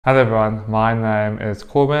Hello everyone, my name is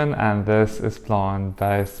Corbin and this is Plant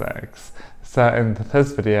Basics. So in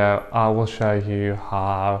this video I will show you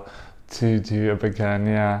how to do a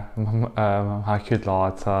Begonia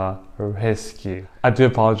Maculata rescue. I do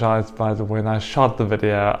apologize, but when I shot the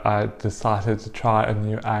video I decided to try a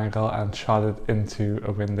new angle and shot it into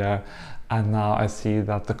a window, and now I see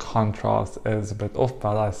that the contrast is a bit off,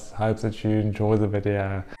 but I hope that you enjoy the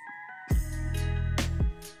video.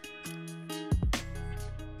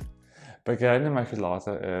 Begonia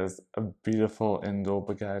Maculata is a beautiful indoor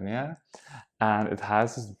begonia, and it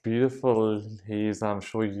has this beautiful leaves, I'm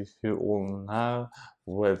sure you all know,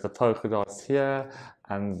 with the polka dots here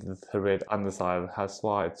and the red underside. That's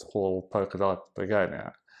why it's called polka dot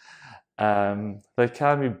begonia. They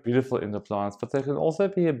can be beautiful indoor plants, but they can also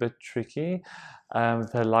be a bit tricky.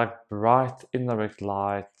 They like bright indirect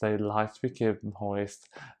light, they like to be kept moist,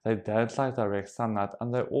 they don't like direct sunlight,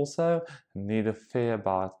 and they also need a fair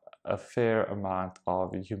amount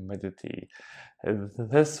of humidity.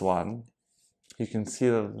 This one, you can see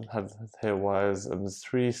that there was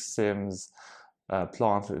 3 stems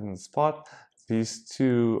planted in the spot. These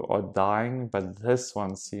 2 are dying, but this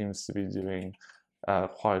one seems to be doing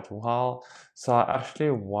quite well. So I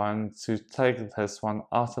actually want to take this one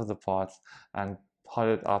out of the pot and pot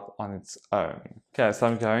it up on its own. Okay, so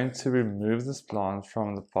I'm going to remove this plant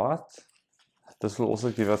from the pot. This will also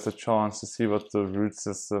give us a chance to see what the root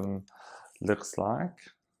system looks like.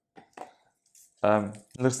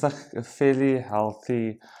 Looks like a fairly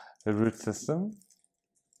healthy root system.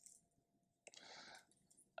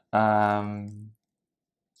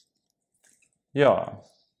 Yeah,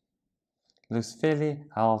 looks fairly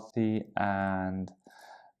healthy, and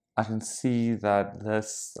I can see that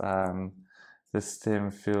this stem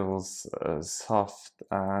feels soft,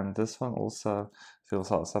 and this one also feels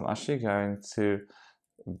soft. So I'm actually going to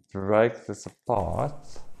break this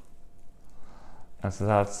apart. And so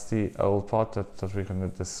that's the old pot that we're going to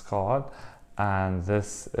discard, and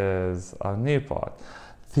this is our new pot.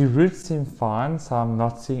 The roots seem fine, so I'm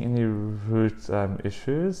not seeing any root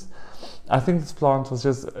issues. I think this plant was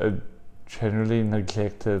just generally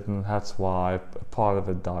neglected, and that's why part of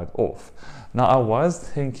it died off. Now I was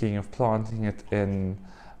thinking of planting it in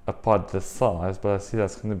a pot this size, but I see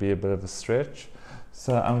that's going to be a bit of a stretch.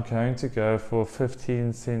 So I'm going to go for a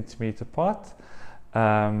 15 centimeter pot.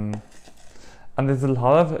 And there's a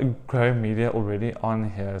lot of growing media already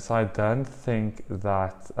on here, so I don't think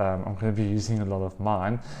that I'm going to be using a lot of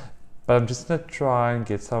mine, but I'm just going to try and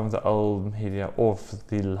get some of the old media off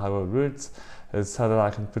the lower roots so that I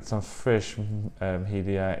can put some fresh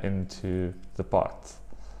media into the pot,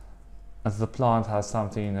 as the plant has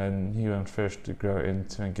something new and fresh to grow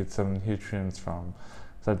into and get some nutrients from.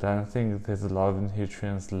 So I don't think there's a lot of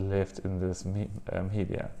nutrients left in this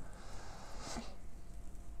media.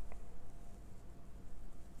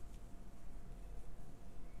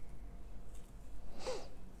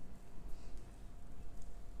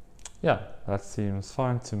 Yeah, that seems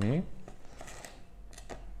fine to me.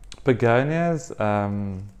 Begonias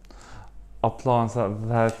are plants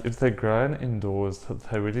that if they're grown indoors,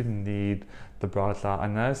 they really need the bright light. I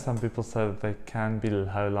know some people say that they can be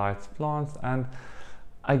low light plants, and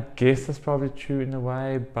I guess that's probably true in a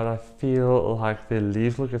way, but I feel like their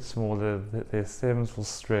leaves will get smaller, their stems will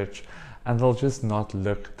stretch, and they'll just not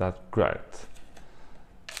look that great.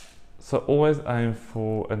 So always aim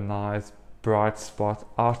for a nice bright spot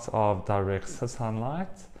out of direct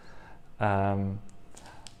sunlight, and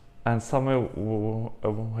somewhere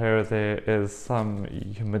where there is some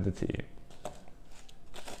humidity.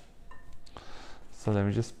 So let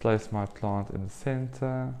me just place my plant in the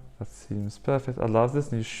center. That seems perfect. I love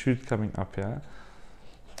this new shoot coming up here.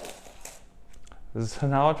 So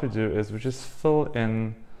now what we do is we just fill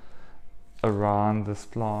in around this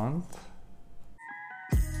plant.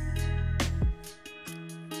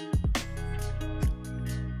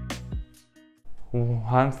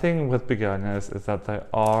 One thing with begonias is that they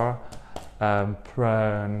are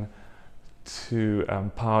prone to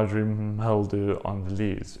powdery mildew on the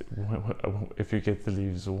leaves if you get the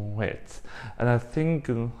leaves wet, and I think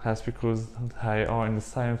that's because they are in the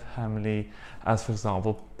same family as, for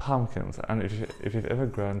example, pumpkins. And if you've ever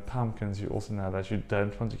grown pumpkins, you also know that you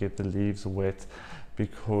don't want to get the leaves wet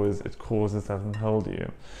because it causes that mildew.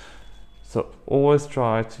 So always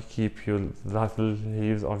try to keep the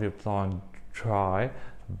leaves of your plant dry,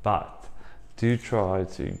 but do try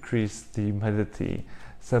to increase the humidity.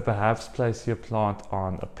 So perhaps place your plant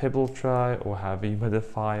on a pebble tray or have a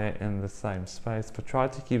humidifier in the same space, but try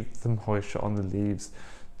to keep the moisture on the leaves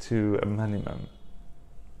to a minimum.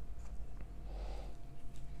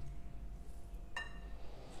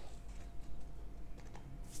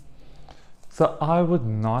 So I would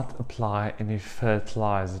not apply any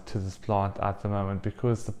fertilizer to this plant at the moment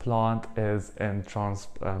because the plant is in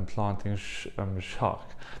transplanting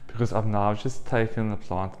shock, because I've now just taken the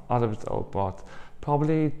plant out of its old pot,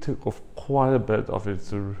 probably took off quite a bit of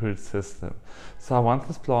its root system. So I want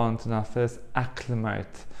this plant to now first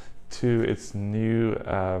acclimate to its new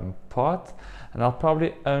pot, and I'll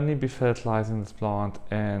probably only be fertilizing this plant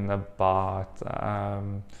in about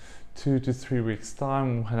 2 to 3 weeks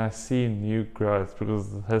time when I see new growth,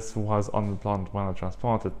 because this was on the plant when I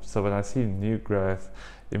transplanted. So when I see new growth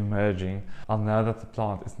emerging, I'll know that the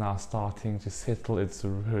plant is now starting to settle its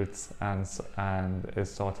roots and is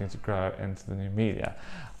starting to grow into the new media.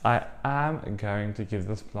 I am going to give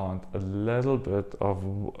this plant a little bit of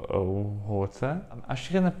water. I'm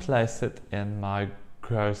actually going to place it in my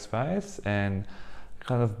grow space in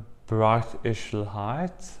kind of brightish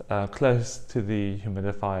light, close to the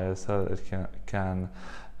humidifier, so that it can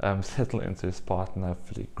settle into a spot and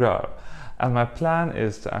hopefully grow. And my plan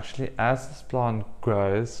is to actually, as this plant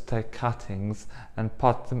grows, take cuttings and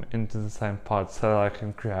pot them into the same pot so that I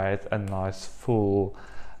can create a nice full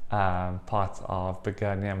pot of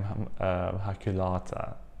Begonia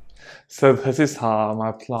Maculata. So this is how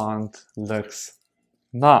my plant looks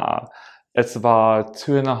now. It's about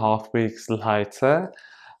 2.5 weeks later.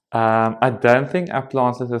 I don't think I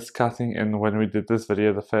planted this cutting in when we did this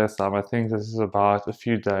video the first time. I think this is about a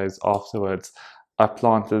few days afterwards. I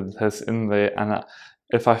planted this in there, and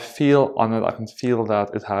if I feel on it, I can feel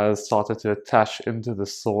that it has started to attach into the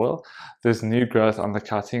soil. There's new growth on the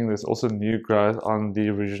cutting. There's also new growth on the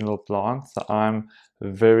original plant. So I'm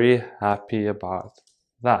very happy about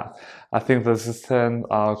that. I think this has turned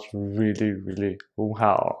out really, really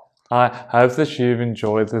well. I hope that you've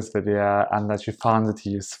enjoyed this video and that you found it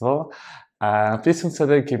useful. Please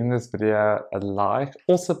consider giving this video a like.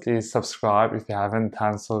 Also, please subscribe if you haven't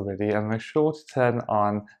done so already, and make sure to turn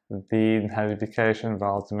on the notification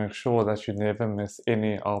bell to make sure that you never miss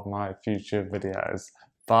any of my future videos.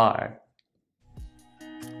 Bye.